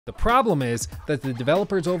The problem is that the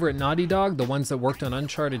developers over at Naughty Dog, the ones that worked on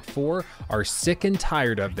Uncharted 4, are sick and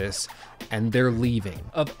tired of this, and they're leaving.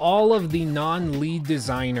 Of all of the non-lead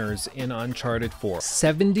designers in Uncharted 4,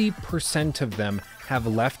 70% of them have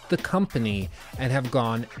left the company and have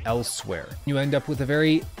gone elsewhere. You end up with a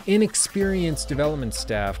very inexperienced development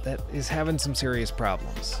staff that is having some serious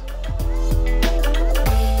problems.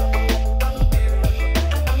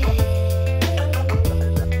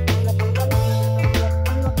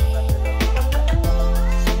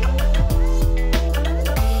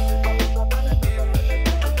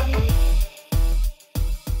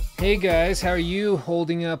 Hey guys, how are you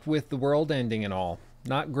holding up with the world ending and all?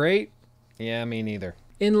 Not great? Yeah, me neither.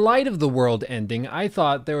 In light of the world ending, I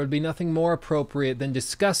thought there would be nothing more appropriate than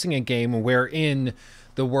discussing a game wherein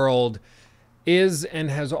the world is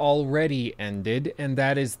and has already ended, and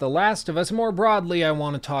that is The Last of Us. More broadly, I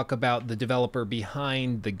want to talk about the developer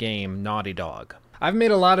behind the game, Naughty Dog. I've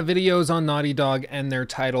made a lot of videos on Naughty Dog and their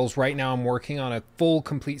titles. Right now I'm working on a full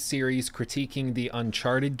complete series critiquing the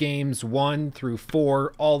Uncharted games 1 through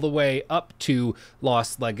 4 all the way up to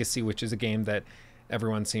Lost Legacy, which is a game that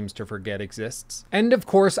everyone seems to forget exists. And of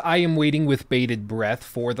course I am waiting with bated breath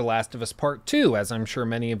for The Last of Us Part 2, as I'm sure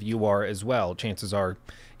many of you are as well. Chances are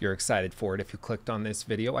you're excited for it if you clicked on this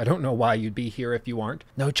video. I don't know why you'd be here if you aren't.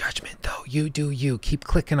 No judgment though, you do you. Keep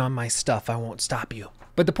clicking on my stuff, I won't stop you.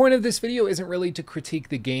 But the point of this video isn't really to critique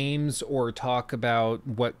the games or talk about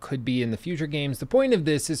what could be in the future games. The point of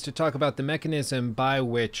this is to talk about the mechanism by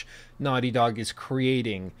which Naughty Dog is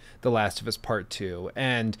creating The Last of Us Part 2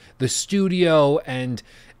 and the studio and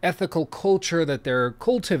ethical culture that they're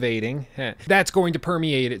cultivating. That's going to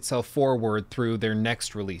permeate itself forward through their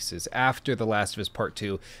next releases after The Last of Us Part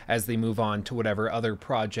 2 as they move on to whatever other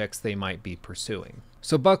projects they might be pursuing.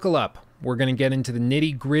 So buckle up. We're going to get into the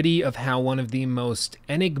nitty-gritty of how one of the most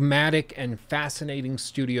enigmatic and fascinating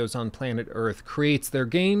studios on planet Earth creates their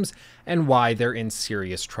games and why they're in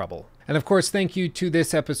serious trouble. And of course, thank you to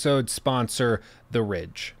this episode's sponsor, The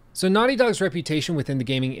Ridge. So Naughty Dog's reputation within the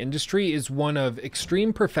gaming industry is one of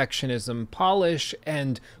extreme perfectionism, polish,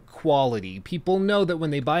 and quality. People know that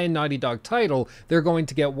when they buy a Naughty Dog title, they're going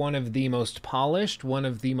to get one of the most polished, one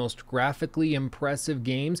of the most graphically impressive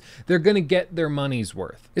games. They're going to get their money's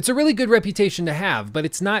worth. It's a really good reputation to have, but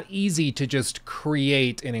it's not easy to just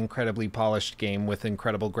create an incredibly polished game with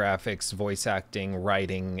incredible graphics, voice acting,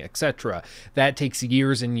 writing, etc. That takes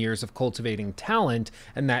years and years of cultivating talent,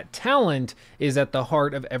 and that talent is at the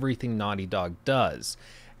heart of everything Naughty Dog does.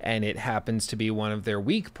 And it happens to be one of their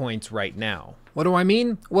weak points right now. What do I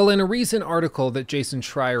mean? Well, in a recent article that Jason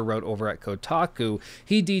Schreier wrote over at Kotaku,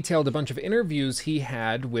 he detailed a bunch of interviews he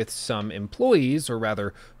had with some employees, or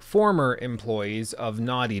rather former employees of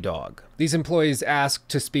Naughty Dog. These employees asked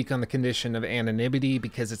to speak on the condition of anonymity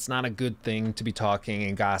because it's not a good thing to be talking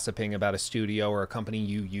and gossiping about a studio or a company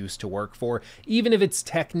you used to work for. Even if it's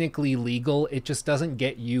technically legal, it just doesn't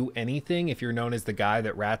get you anything if you're known as the guy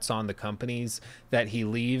that rats on the companies that he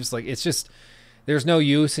leaves. Like, it's just... there's no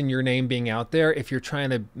use in your name being out there. If you're trying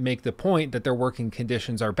to make the point that their working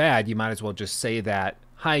conditions are bad, you might as well just say that,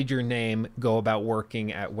 hide your name, go about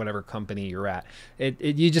working at whatever company you're at.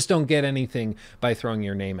 You just don't get anything by throwing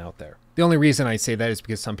your name out there. The only reason I say that is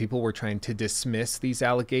because some people were trying to dismiss these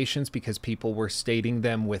allegations because people were stating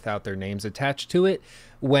them without their names attached to it,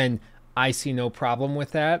 when I see no problem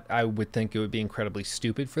with that. I would think it would be incredibly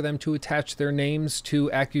stupid for them to attach their names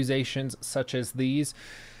to accusations such as these.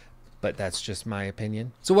 But that's just my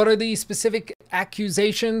opinion. So what are the specific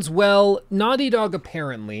accusations? Well, Naughty Dog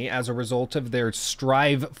apparently, as a result of their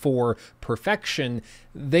strive for perfection,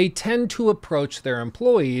 they tend to approach their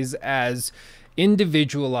employees as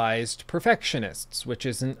individualized perfectionists, which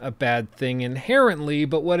isn't a bad thing inherently,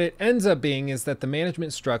 but what it ends up being is that the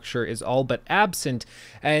management structure is all but absent,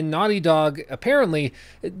 and Naughty Dog apparently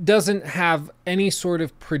doesn't have any sort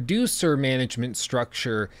of producer management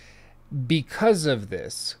structure because of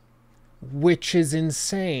this, which is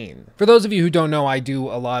insane. For those of you who don't know, I do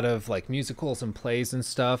a lot of like musicals and plays and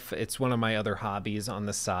stuff. It's one of my other hobbies on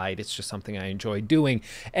the side. It's just something I enjoy doing.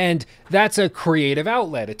 And that's a creative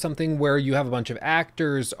outlet. It's something where you have a bunch of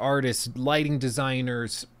actors, artists, lighting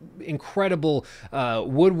designers, incredible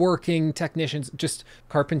woodworking technicians, just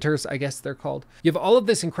carpenters, I guess they're called. You have all of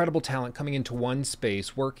this incredible talent coming into one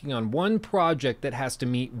space, working on one project that has to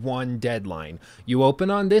meet one deadline. You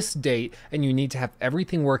open on this date and you need to have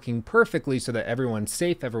everything working perfectly so that everyone's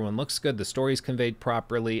safe, everyone looks good, the story's conveyed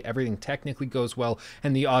properly, everything technically goes well,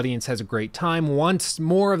 and the audience has a great time, wants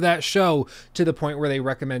more of that show to the point where they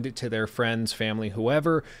recommend it to their friends, family,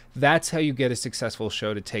 whoever. That's how you get a successful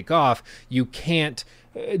show to take off. You can't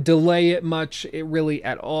delay it much, really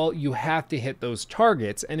at all. You have to hit those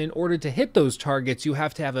targets. And in order to hit those targets, you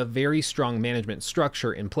have to have a very strong management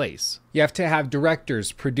structure in place. You have to have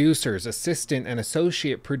directors, producers, assistant and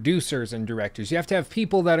associate producers and directors. You have to have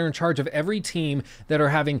people that are in charge of every team that are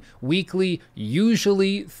having weekly,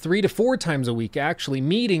 usually 3 to 4 times a week, actually,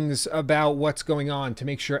 meetings about what's going on to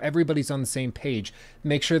make sure everybody's on the same page.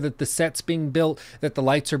 Make sure that the set's being built, that the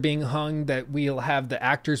lights are being hung, that we'll have the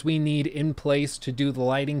actors we need in place to do the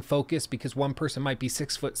lighting focus, because one person might be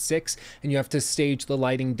 6'6" and you have to stage the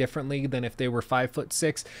lighting differently than if they were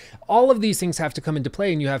 5'6". All of these things have to come into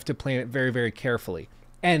play, and you have to plan it very, very carefully.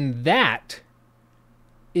 And that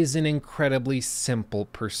is an incredibly simple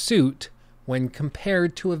pursuit when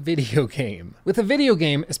compared to a video game. With a video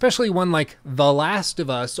game, especially one like The Last of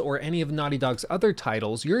Us or any of Naughty Dog's other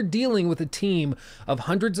titles, you're dealing with a team of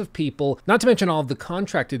hundreds of people, not to mention all of the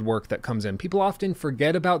contracted work that comes in. People often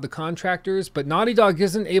forget about the contractors, but Naughty Dog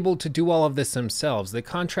isn't able to do all of this themselves. They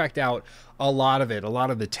contract out a lot of it, a lot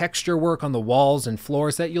of the texture work on the walls and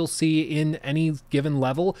floors that you'll see in any given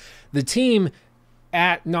level. The team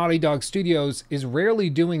at Naughty Dog Studios is rarely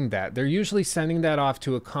doing that. They're usually sending that off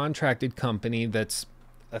to a contracted company that's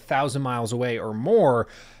 1,000 miles away or more,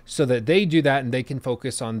 so that they do that and they can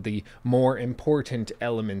focus on the more important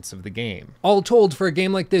elements of the game. All told, for a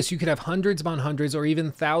game like this, you could have hundreds upon hundreds or even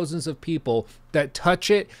thousands of people that touch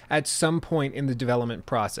it at some point in the development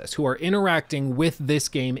process, who are interacting with this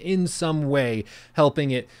game in some way, helping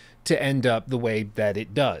it to end up the way that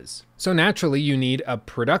it does. So naturally, you need a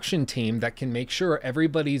production team that can make sure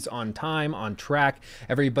everybody's on time, on track,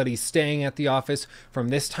 everybody's staying at the office from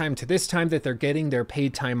this time to this time, that they're getting their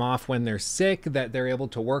paid time off when they're sick, that they're able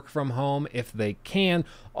to work from home if they can.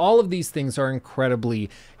 All of these things are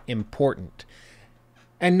incredibly important.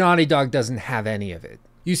 And Naughty Dog doesn't have any of it.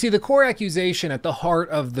 You see, the core accusation at the heart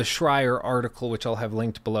of the Schreier article, which I'll have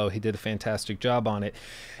linked below, he did a fantastic job on it,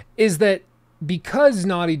 is that because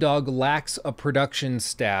Naughty Dog lacks a production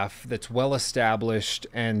staff that's well established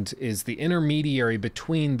and is the intermediary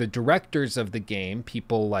between the directors of the game,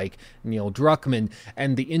 people like Neil Druckmann,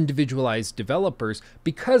 and the individualized developers,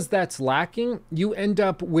 because that's lacking, you end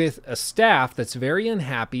up with a staff that's very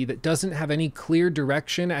unhappy, that doesn't have any clear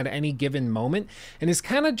direction at any given moment, and is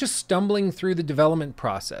kind of just stumbling through the development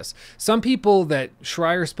process. Some people that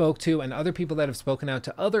Schreier spoke to and other people that have spoken out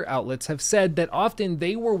to other outlets have said that often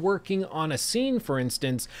they were working on a scene, for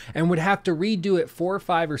instance, and would have to redo it 4,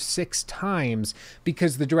 5, or 6 times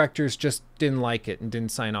because the directors just didn't like it and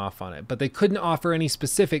didn't sign off on it. But they couldn't offer any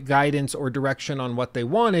specific guidance or direction on what they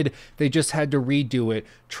wanted. They just had to redo it,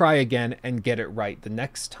 try again, and get it right the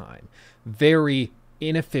next time. Very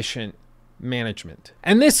inefficient management.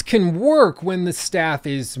 And this can work when the staff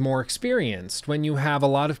is more experienced. When you have a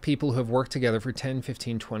lot of people who have worked together for 10,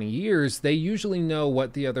 15, 20 years, they usually know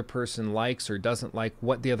what the other person likes or doesn't like,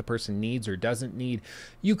 what the other person needs or doesn't need.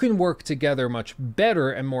 You can work together much better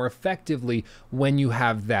and more effectively when you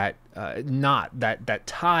have that that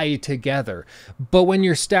tie together. But when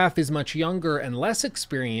your staff is much younger and less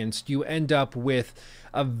experienced, you end up with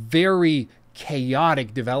a very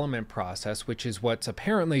chaotic development process, which is what's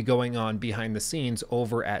apparently going on behind the scenes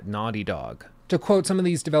over at Naughty Dog. To quote some of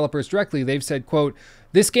these developers directly, they've said, quote,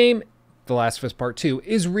 "This game, The Last of Us Part 2,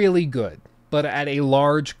 is really good, but at a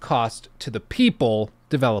large cost to the people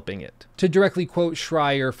developing it." To directly quote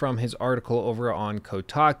Schreier from his article over on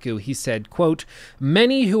Kotaku, he said, quote,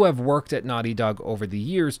 "Many who have worked at Naughty Dog over the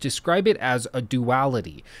years describe it as a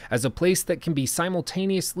duality, as a place that can be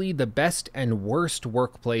simultaneously the best and worst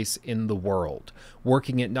workplace in the world.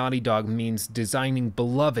 Working at Naughty Dog means designing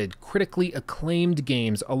beloved, critically acclaimed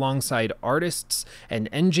games alongside artists and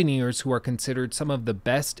engineers who are considered some of the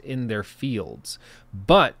best in their fields.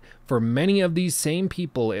 But for many of these same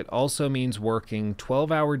people, it also means working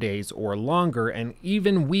 12-hour days or longer, and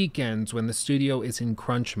even weekends when the studio is in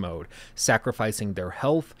crunch mode, sacrificing their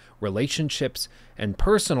health, relationships, and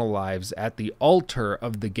personal lives at the altar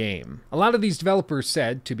of the game." A lot of these developers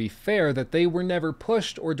said, to be fair, that they were never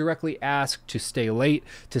pushed or directly asked to stay late,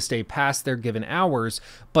 to stay past their given hours,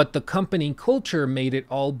 but the company culture made it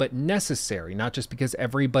all but necessary, not just because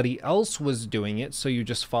everybody else was doing it, so you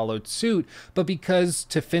just followed suit, but because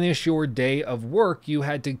to finish your day of work, you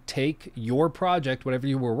had to take your project, whatever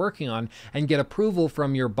you were working on, and get approval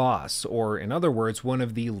from your boss, or in other words, one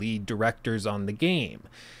of the lead directors on the game.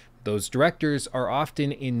 Those directors are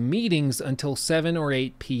often in meetings until 7 or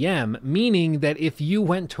 8 p.m., meaning that if you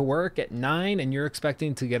went to work at 9 and you're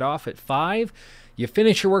expecting to get off at 5, you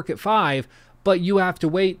finish your work at 5, but you have to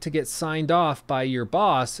wait to get signed off by your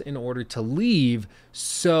boss in order to leave,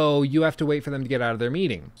 so you have to wait for them to get out of their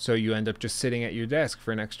meeting. So you end up just sitting at your desk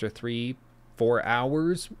for an extra 3, 4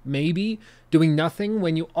 hours, maybe, doing nothing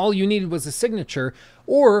when all you needed was a signature,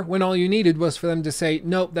 or when all you needed was for them to say,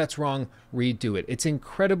 nope, that's wrong, redo it. It's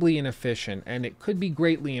incredibly inefficient, and it could be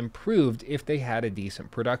greatly improved if they had a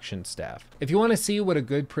decent production staff. If you want to see what a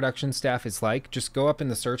good production staff is like, just go up in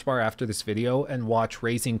the search bar after this video and watch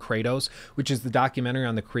Raising Kratos, which is the documentary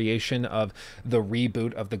on the creation of the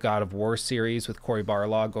reboot of the God of War series with Cory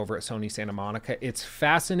Barlog over at Sony Santa Monica. It's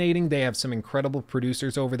fascinating. They have some incredible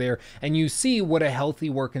producers over there, and you see what a healthy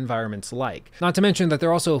work environment's like. Not to mention that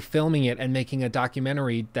they're also filming it and making a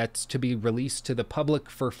documentary that's to be released to the public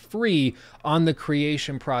for free on the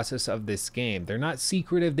creation process of this game. They're not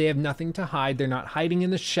secretive. They have nothing to hide. They're not hiding in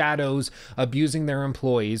the shadows, abusing their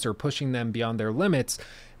employees or pushing them beyond their limits.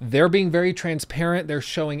 They're being very transparent. They're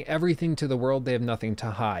showing everything to the world. They have nothing to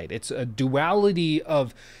hide. It's a duality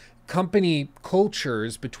of company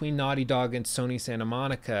cultures between Naughty Dog and Sony Santa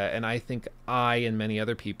Monica, and I think I and many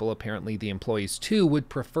other people, apparently the employees too, would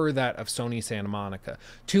prefer that of Sony Santa Monica.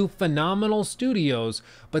 Two phenomenal studios,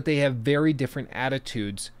 but they have very different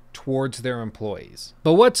attitudes towards their employees.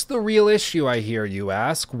 But what's the real issue, I hear you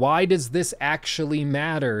ask? Why does this actually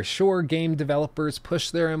matter? Sure, game developers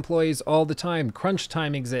push their employees all the time. Crunch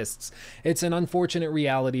time exists. It's an unfortunate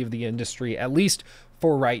reality of the industry, at least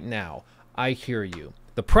for right now. I hear you.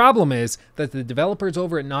 The problem is that the developers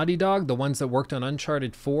over at Naughty Dog, the ones that worked on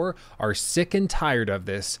Uncharted 4, are sick and tired of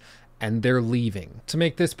this, and they're leaving. To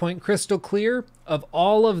make this point crystal clear, of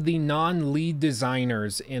all of the non-lead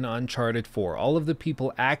designers in Uncharted 4, all of the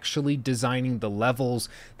people actually designing the levels,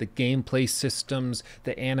 the gameplay systems,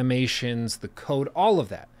 the animations, the code, all of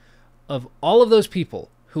that, of all of those people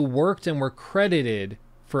who worked and were credited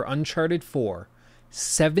for Uncharted 4,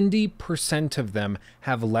 70% of them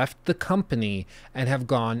have left the company and have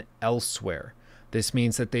gone elsewhere. This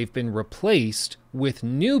means that they've been replaced with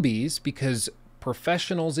newbies because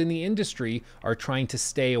professionals in the industry are trying to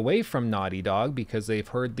stay away from Naughty Dog because they've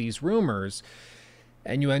heard these rumors,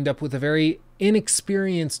 and you end up with a very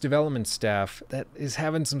inexperienced development staff that is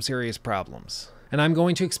having some serious problems. And I'm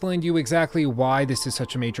going to explain to you exactly why this is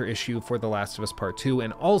such a major issue for The Last of Us Part 2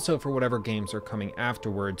 and also for whatever games are coming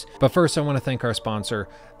afterwards. But first, I want to thank our sponsor,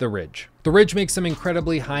 The Ridge. The Ridge makes some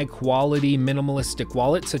incredibly high quality minimalistic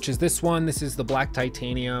wallets such as this one. This is the black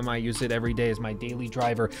titanium. I use it every day as my daily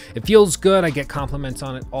driver. It feels good. I get compliments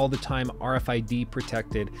on it all the time. RFID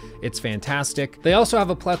protected. It's fantastic. They also have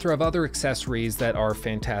a plethora of other accessories that are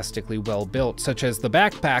fantastically well built, such as the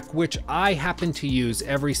backpack, which I happen to use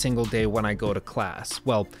every single day when I go to class.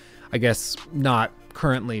 Well, I guess not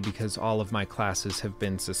currently because all of my classes have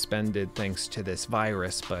been suspended thanks to this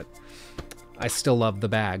virus, but I still love the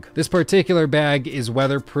bag. This particular bag is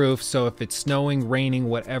weatherproof, so if it's snowing, raining,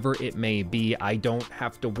 whatever it may be, I don't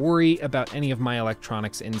have to worry about any of my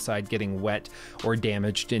electronics inside getting wet or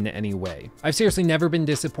damaged in any way. I've seriously never been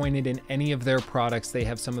disappointed in any of their products. They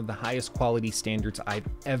have some of the highest quality standards I've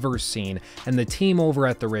ever seen, and the team over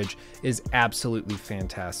at The Ridge is absolutely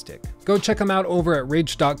fantastic. Go check them out over at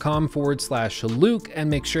ridge.com/Luke and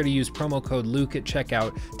make sure to use promo code Luke at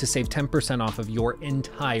checkout to save 10% off of your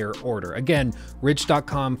entire order. Again,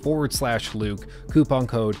 ridge.com/Luke, coupon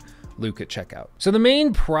code Luke at checkout. So the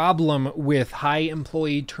main problem with high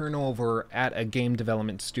employee turnover at a game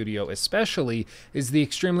development studio especially is the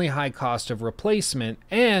extremely high cost of replacement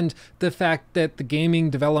and the fact that the gaming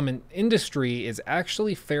development industry is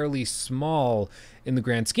actually fairly small in the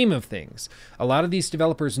grand scheme of things. A lot of these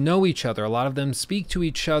developers know each other. A lot of them speak to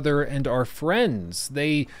each other and are friends.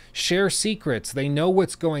 They share secrets. They know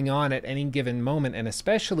what's going on at any given moment. And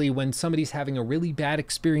especially when somebody's having a really bad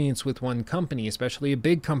experience with one company, especially a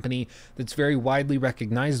big company that's very widely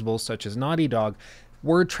recognizable, such as Naughty Dog,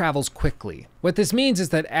 word travels quickly. What this means is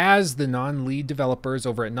that as the non-lead developers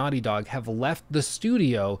over at Naughty Dog have left the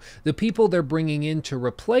studio, the people they're bringing in to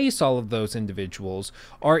replace all of those individuals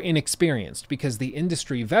are inexperienced because the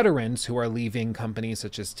industry veterans who are leaving companies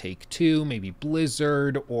such as Take-Two, maybe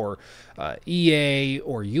Blizzard or EA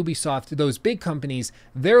or Ubisoft, those big companies,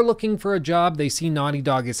 they're looking for a job, they see Naughty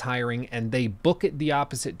Dog is hiring, and they book it the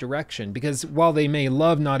opposite direction because while they may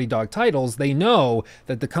love Naughty Dog titles, they know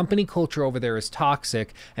that the company culture over there is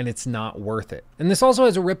toxic and it's not worth it. And this also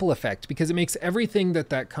has a ripple effect because it makes everything that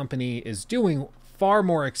that company is doing far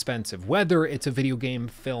more expensive, whether it's a video game,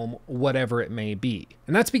 film, whatever it may be.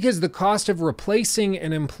 And that's because the cost of replacing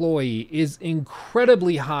an employee is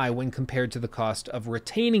incredibly high when compared to the cost of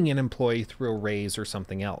retaining an employee through a raise or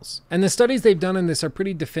something else. And the studies they've done on this are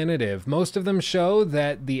pretty definitive. Most of them show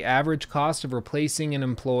that the average cost of replacing an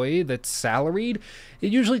employee that's salaried,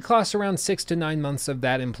 it usually costs around 6 to 9 months of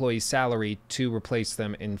that employee's salary to replace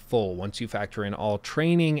them in full, once you factor in all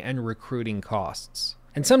training and recruiting costs.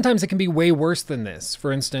 And sometimes it can be way worse than this.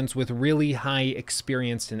 For instance, with really high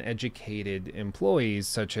experienced and educated employees,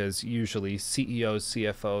 such as usually CEOs,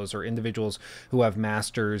 CFOs, or individuals who have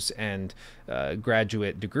masters and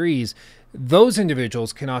graduate degrees, those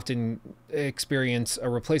individuals can often experience a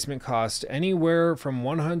replacement cost anywhere from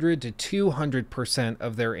 100 to 200%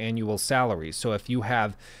 of their annual salaries. So if you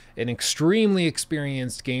have an extremely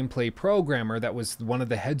experienced gameplay programmer that was one of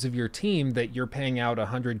the heads of your team that you're paying out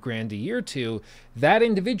 $100,000 a year to, that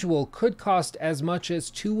individual could cost as much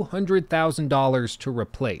as $200,000 to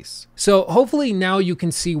replace. So hopefully now you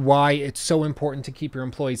can see why it's so important to keep your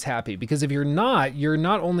employees happy, because if you're not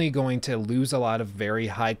only going to lose a lot of very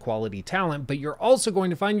high quality talent, but you're also going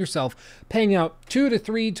to find yourself paying out 2 to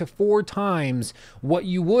 3 to 4 times what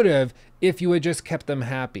you would have if you had just kept them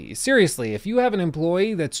happy. Seriously, if you have an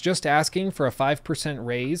employee that's just asking for a 5%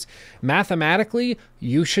 raise, mathematically,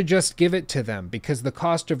 you should just give it to them, because the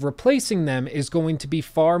cost of replacing them is going to be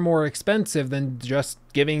far more expensive than just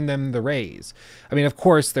giving them the raise. I mean, of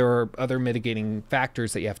course, there are other mitigating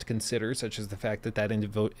factors that you have to consider, such as the fact that that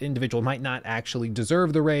individual might not actually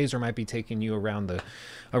deserve the raise or might be taking you around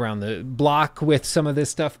the block with some of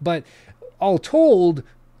this stuff. But all told,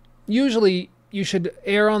 usually you should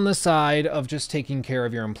err on the side of just taking care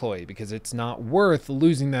of your employee, because it's not worth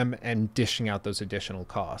losing them and dishing out those additional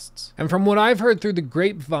costs. And from what I've heard through the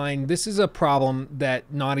grapevine, this is a problem that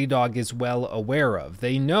Naughty Dog is well aware of.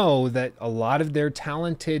 They know that a lot of their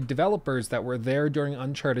talented developers that were there during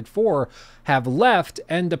Uncharted 4 have left,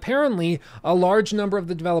 and apparently a large number of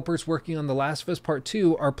the developers working on The Last of Us Part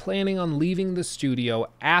 2 are planning on leaving the studio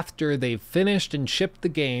after they've finished and shipped the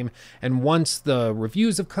game, and once the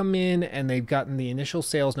reviews have come in and they've gotten the initial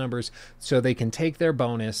sales numbers, so they can take their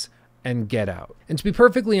bonus and get out. And to be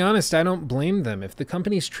perfectly honest, I don't blame them. If the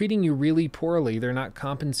company's treating you really poorly, they're not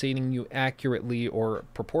compensating you accurately or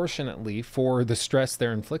proportionately for the stress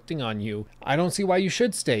they're inflicting on you, I don't see why you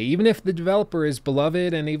should stay. Even if the developer is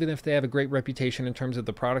beloved and even if they have a great reputation in terms of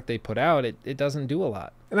the product they put out, it doesn't do a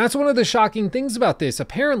lot. And that's one of the shocking things about this.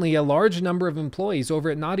 Apparently, a large number of employees over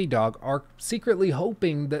at Naughty Dog are secretly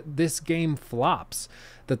hoping that this game flops,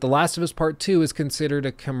 that The Last of Us Part 2 is considered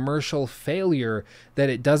a commercial failure, that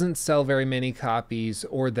it doesn't sell very many copies,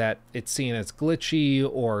 or that it's seen as glitchy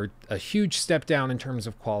or a huge step down in terms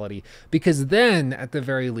of quality, because then, at the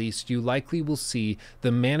very least, you likely will see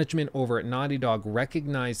the management over at Naughty Dog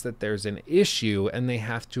recognize that there's an issue and they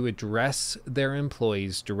have to address their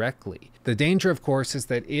employees directly. The danger, of course, is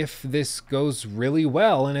that if this goes really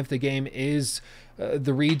well, and if the game is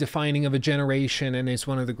the redefining of a generation and is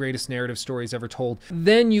one of the greatest narrative stories ever told,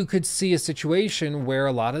 then you could see a situation where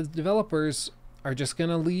a lot of the developers are just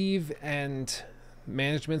going to leave and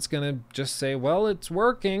management's going to just say, well, it's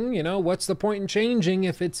working, you know, what's the point in changing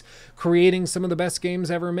if it's creating some of the best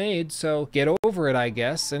games ever made? So get over it, I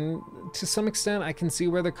guess. And to some extent, I can see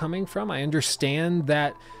where they're coming from. I understand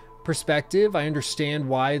that perspective. I understand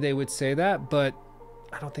why they would say that, but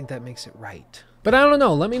I don't think that makes it right. But I don't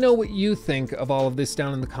know, let me know what you think of all of this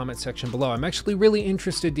down in the comment section below. I'm actually really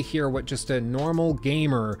interested to hear what just a normal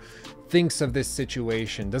gamer thinks of this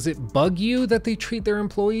situation. Does it bug you that they treat their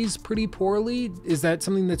employees pretty poorly? Is that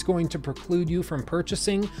something that's going to preclude you from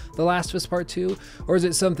purchasing The Last of Us Part 2? Or is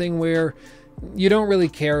it something where you don't really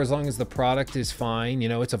care as long as the product is fine? You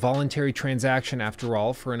know, it's a voluntary transaction after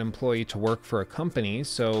all for an employee to work for a company,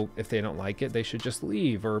 so if they don't like it, they should just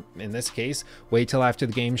leave. Or in this case, wait till after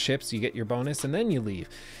the game ships, you get your bonus, and then you leave.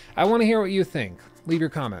 I want to hear what you think. Leave your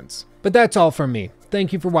comments. But that's all from me.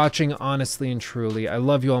 Thank you for watching, honestly and truly. I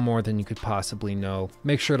love you all more than you could possibly know.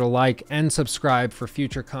 Make sure to like and subscribe for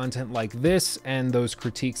future content like this and those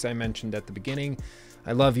critiques I mentioned at the beginning.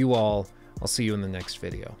 I love you all. I'll see you in the next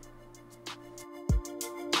video.